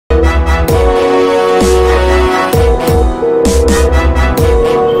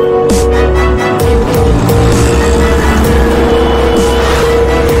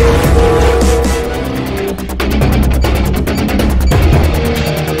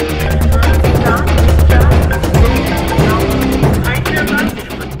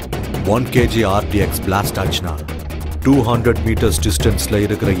1 kg RDX blast ஆச்சுனா 200 meters distanceல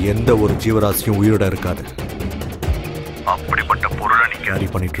இருக்கிற எந்த ஒரு ஜீவராசியும் உயிரோட இருக்காது. அப்படிப்பட்ட பொருளை நீ கேரி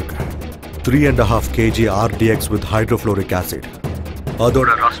பண்ணிட்டு இருக்க. 3.5 kg RDX with hydrofluoric acid.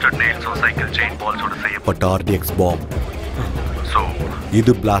 அதோட rusted nails or cycle chain balls ஓட செய்யப்பட்ட RDX bomb. So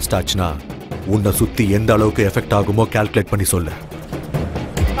இது blast ஆச்சுனா உன்னை சுத்தி எந்த அளவுக்கு எஃபெக்ட் ஆகுமோ கால்குலேட் பண்ணி சொல்லு.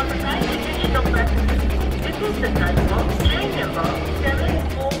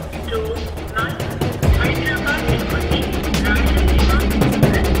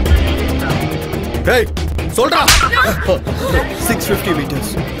 Hey, soldier! 650 meters.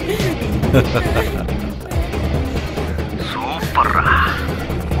 Super.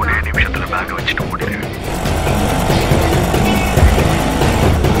 ஒரே நிமிஷத்துல பேக் வச்சிட்டு ஓடிடு.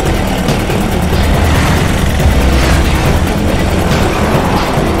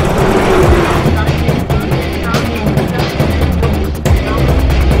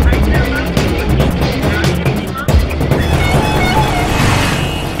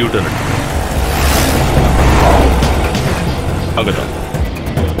 யூட்டர்ன். அங்கதான்.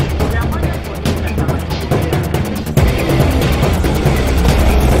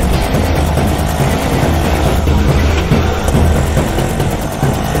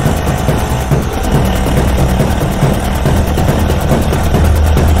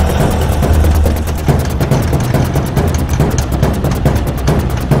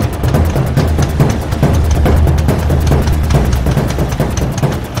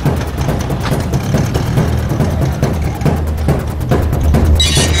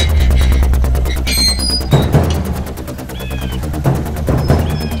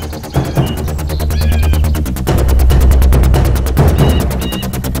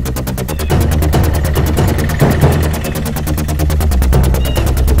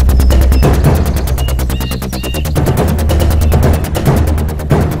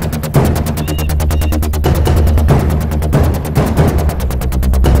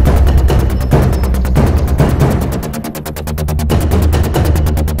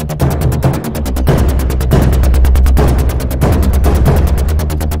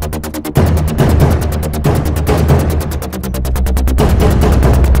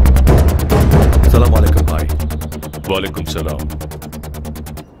 வாலைக்கும் சலாம்.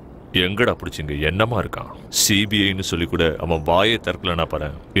 எங்கடா பிடிச்சிங்க? என்னமா இருக்கான்? சிபிஐன்னு சொல்லி கூட அவன் வாயை திறக்கலன்னா பாரு.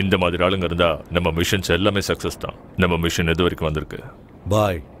 இந்த மாதிரி ஆளுங்க இருந்தா நம்ம மிஷன்ஸ் எல்லாமே சக்சஸ் தான். நம்ம மிஷன் எது வரைக்கும் வந்திருக்கு?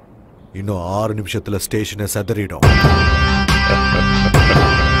 பாய், இன்னும் 6 நிமிஷத்துல ஸ்டேஷனை செதறிடும்.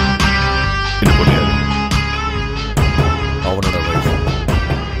 இந்த பொண்ணு யாரு? அவனோட வயசு.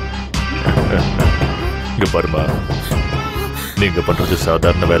 இங்க பாருமா, நீங்க பண்றது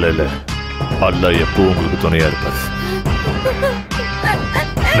சாதாரண வேலை இல்ல. அல்லாஹ் எப்போ உங்களுக்கு துணையா இருப்பார்.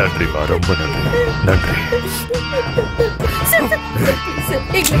 நன்றிமா, ரொம்ப நன்றி. நன்றி.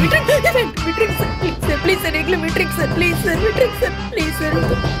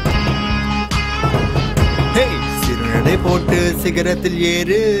 சிறுநடை போட்டு சிகரத்தில்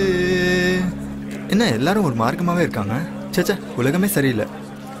ஏறு. என்ன எல்லாரும் ஒரு மார்க்கமாவே இருக்காங்க? சேச்சா, உலகமே சரியில்லை.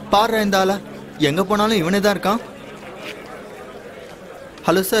 பாரு இந்த ஆளா, எங்க போனாலும் இவனே தான் இருக்கான்.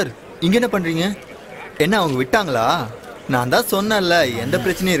 ஹலோ சார், இங்க என்ன பண்றீங்க? என்ன அவங்க விட்டாங்களா? நான் தான் சொன்னேன்ல எந்த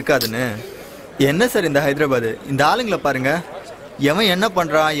பிரச்சனையும் இருக்காதுன்னு. என்ன சார் இந்த ஹைதராபாத், இந்த ஆளுங்களை பாருங்க. எவன் என்ன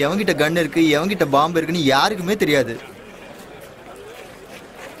பண்றான், எவன்கிட்ட கன் இருக்கு, எவன்கிட்ட பாம்பு இருக்குன்னு யாருக்குமே தெரியாது.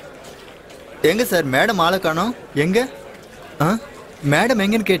 எங்க சார் மேடம் ஆளை காணோம்? எங்க? மேடம்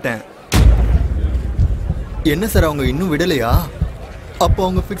எங்கன்னு கேட்டேன். என்ன சார் அவங்க இன்னும் விடலையா? அப்போ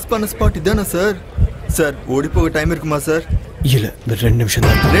அவங்க ஃபிக்ஸ் பண்ண ஸ்பாட் இதானே சார்? சார் ஓடி போக டைம் இருக்குமா சார்? இல்ல, 2 நிமிஷம்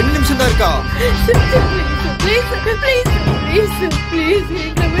தான். 2 நிமிஷம் தான் இருக்கா?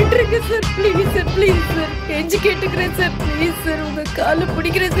 விட்டுருங்க sir, please sir, please sir, கெஞ்சி கேட்டுக்கிறேன் சார், ப்ளீஸ் சார், உங்க காலை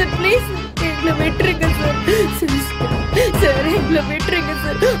பிடிக்கிறேன் சார், ப்ளீஸ் எங்களை விட்டுருங்க சார். சார் எங்களை விட்டுருங்க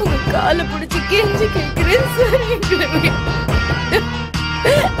சார், உங்க காலை பிடிச்சி கெஞ்சி கேட்கிறேன் சார், எங்களை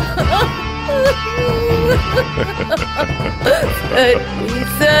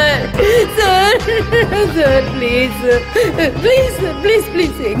சார், ப்ளீஸ் சார்,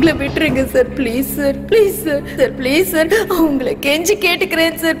 ப்ளீஸ் எங்களை விட்டுருங்க sir, please sir, please sir, please sir, உங்களை கெஞ்சி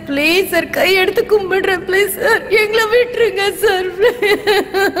கேட்டுக்கிறேன் சார், ப்ளீஸ் சார், கை எடுத்து கும்பிடுறேன், ப்ளீஸ் சார், எங்களை விட்டுருங்க சார்.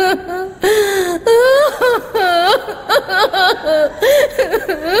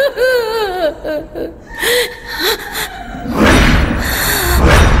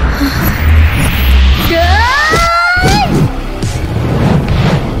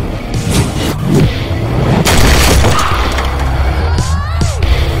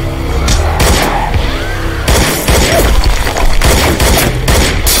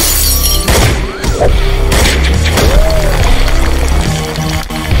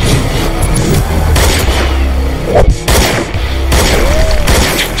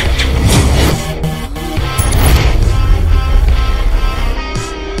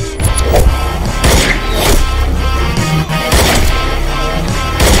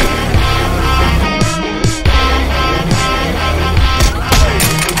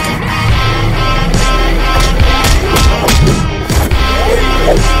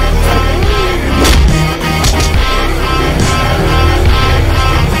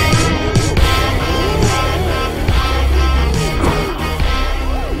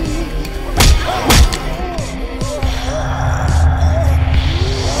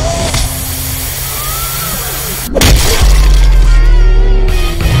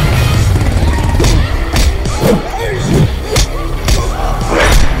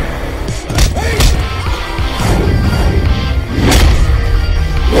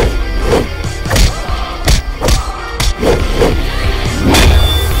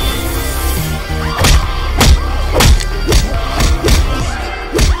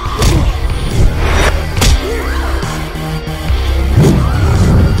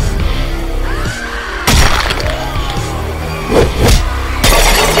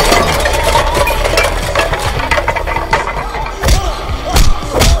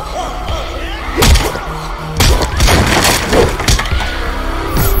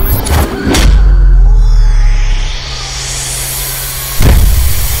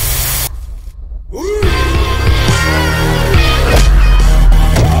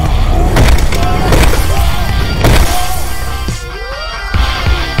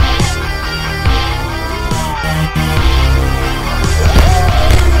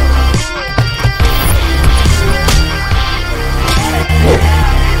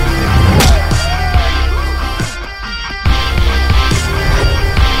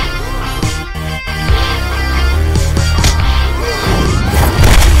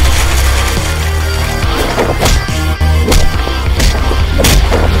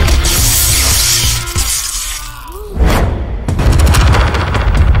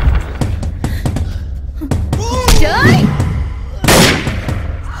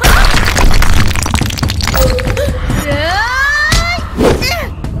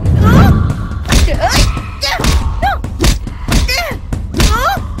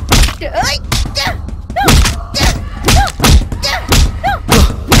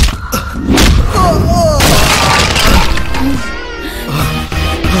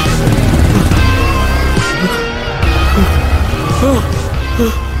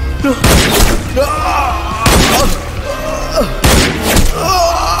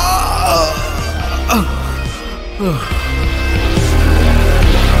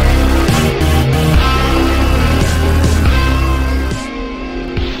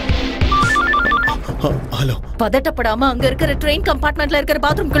 ஹலோ, பதட்டப்படாம அங்க இருக்கிற ட்ரெயின் கம்பார்ட்மெண்ட்ல இருக்கிற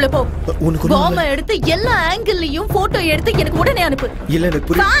பாத்ரூம்குள்ள போ. பாம்ப எடுத்து எல்லா ஆங்கிள்லயும் போட்டோ எடுத்து எனக்கு உடனே அனுப்பு. இல்ல எனக்கு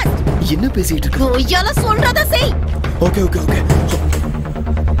புரியல. என்ன பேசிட்டு இருக்க? ஓய்யால சொல்றத செய். Okay okay okay.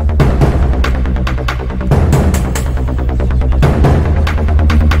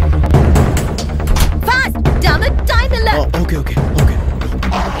 Fast. damn it, time இல்ல. Okay okay okay.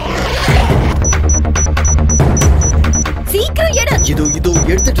 சீக்கிரம் எடு. இதோ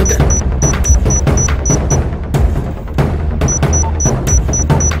எடுத்துட்டு இருக்கேன்.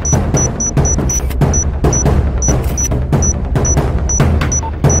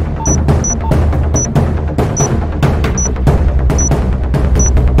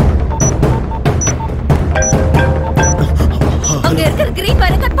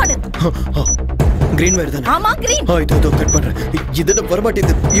 கிரீன் வயர் தானே? ஆமா கிரீன். இதோ கட் பண்றேன். இதெல்லாம்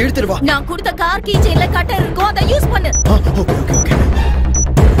வரமாட்டேங்குது. எடுத்துட்டு வா. நான் கொடுத்த கார் கீ செயின்ல கட்டர் இருக்கும், அதை யூஸ் பண்ணு. Okay okay okay.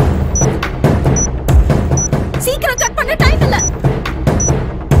 சீக்கிரம் கட் பண்ண, டைம் இல்ல.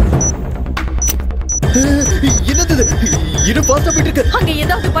 என்னது இது? பாஸ்டா போயிட்டு இருக்கு. அங்க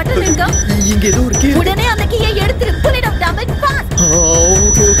ஏதாவது பட்டன் இருக்கா? இங்க ஏதோ ஒரு கீ. உடனே அந்த கீயை எடுத்துரு. pull it up, damn it, fast.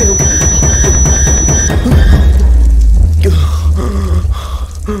 Okay okay okay.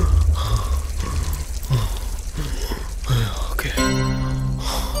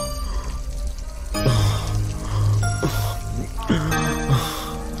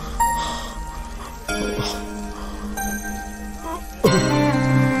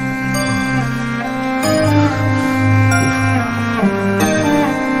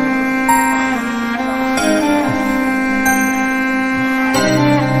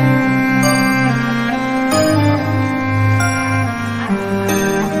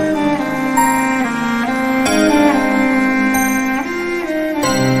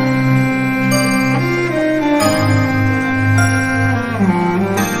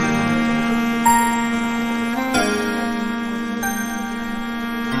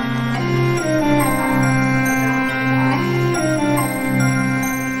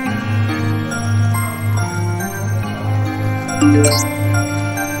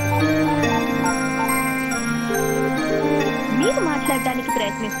 మీరు మాట్లాడడానికి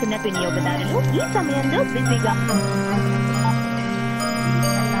ప్రయత్నిస్తున్న వినియోగదారులు ఈ సమయంలో బిజీగా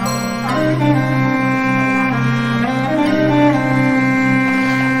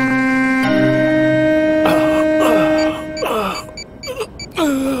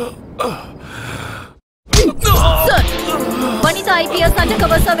IPS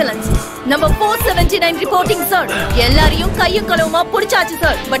undercover surveillance. Number 479 reporting, sir. எல்லாரையும் கையும் களவுமா புடிச்சாச்சு,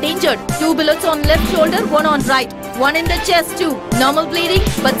 sir. But injured. 2 bullets on left shoulder, 1 on right. 1 in the chest too. Normal bleeding,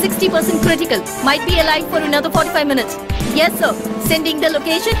 but 60% critical. Might be alive for another 45 minutes. Yes, sir. Sending the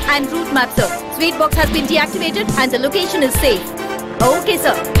location and route map, sir. Sweet box has been deactivated and the location is safe. Okay,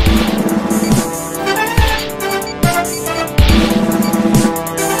 sir.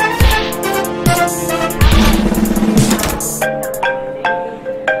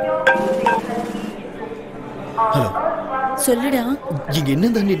 Hello, சொல்லுடா. இங்க என்ன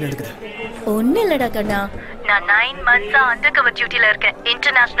தாண்டி நடக்குது? ஒண்ணு இல்லடா கண்ணா, நான் 9 months undercover டியூட்டில இருக்கேன்.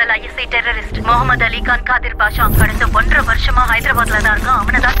 International ISI terrorist Mohammed Ali Khan Qadir பாஷா கடந்த 1.5 வருஷமா ஹைதராபாத்ல தான் இருக்கான்.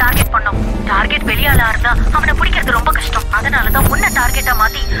 அவனை தான் டார்கெட் பண்ணோம். டார்கெட் வெளியாளா இருந்தா அவனை பிடிக்கிறது ரொம்ப கஷ்டம். அதனாலதான் உன்னை டார்கெட்டா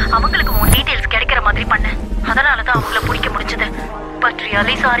மாத்தி அவங்களுக்கு உன் டீடைல்ஸ் கிடைக்கிற மாதிரி பண்ணேன். அதனாலதான் அவங்கள பிடிக்க முடிஞ்சது. பட்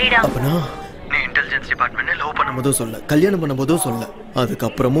ரியலி சாரிடா. அப்பனா நீ இன்டெலிஜென்ஸ் டிபார்ட்மெண்ட்ல லவ் பண்ணும்போதும் சொல்ல, கல்யாணம் பண்ணும்போதும் சொல்ல,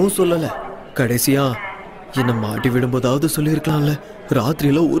 அதுக்கப்புறமும் சொல்லல, கடைசியா என்ன மாட்டி விடும்போதாவது சொல்லிருக்கலாம்ல.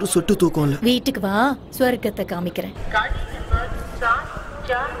 ராத்திரியில ஒரு சொட்டு தூக்கம் இல்ல. வீட்டுக்கு வா, ஸ்வர்க்கத்தை காமிக்கிறேன்.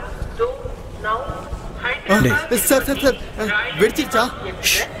 Sir sir sir வெடிச்சிருச்சா?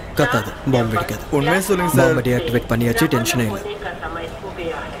 கத்தாது, பாம்பு வெடிக்காது. உண்மையை சொல்லுங்க சார். பாம்பு டீஆக்டிவேட் பண்ணியாச்சு, டென்ஷனே இல்ல.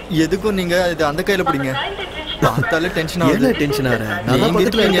 எதுக்கும் நீங்க இது அந்த கையில பிடிங்க. பார்த்தாலே டென்ஷன் ஆகுது. என்ன டென்ஷன் ஆற? நான்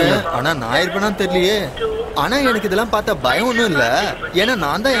பக்கத்துல இருக்கேன். ஆனா நான் இருப்பேனா தெரியலையே. ஆனா எனக்கு இதெல்லாம் பார்த்தா பயம் ஒன்றும் இல்ல. ஏன்னா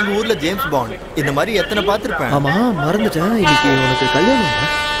நான் தான் எங்க ஊர்ல ஜேம்ஸ் பாண்ட். இந்த மாதிரி எத்தனை பார்த்திருப்பேன். ஆமா, மறந்துட்டேன். இன்னைக்கு உனக்கு கல்யாணம்.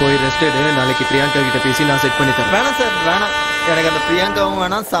 போய் ரெஸ்ட் எடு. நாளைக்கு பிரியங்கா கிட்ட பேசி நான் செட் பண்ணி தரேன். வேணாம் சார், வேணாம். எனக்கு அந்த பிரியங்காவும்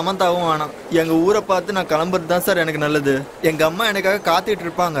வேணாம், சமந்தாவும் வேணாம். எங்க ஊரை பார்த்து நான் கிளம்புறது தான் சார் எனக்கு நல்லது. எங்க அம்மா எனக்காக காத்துட்டு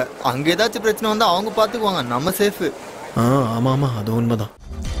இருப்பாங்க. அங்க ஏதாச்சும் பிரச்சனை வந்தா அவங்க பாத்துக்குவாங்க. நம்ம சேஃப். ஆமா ஆமா, அது உண்மைதான்.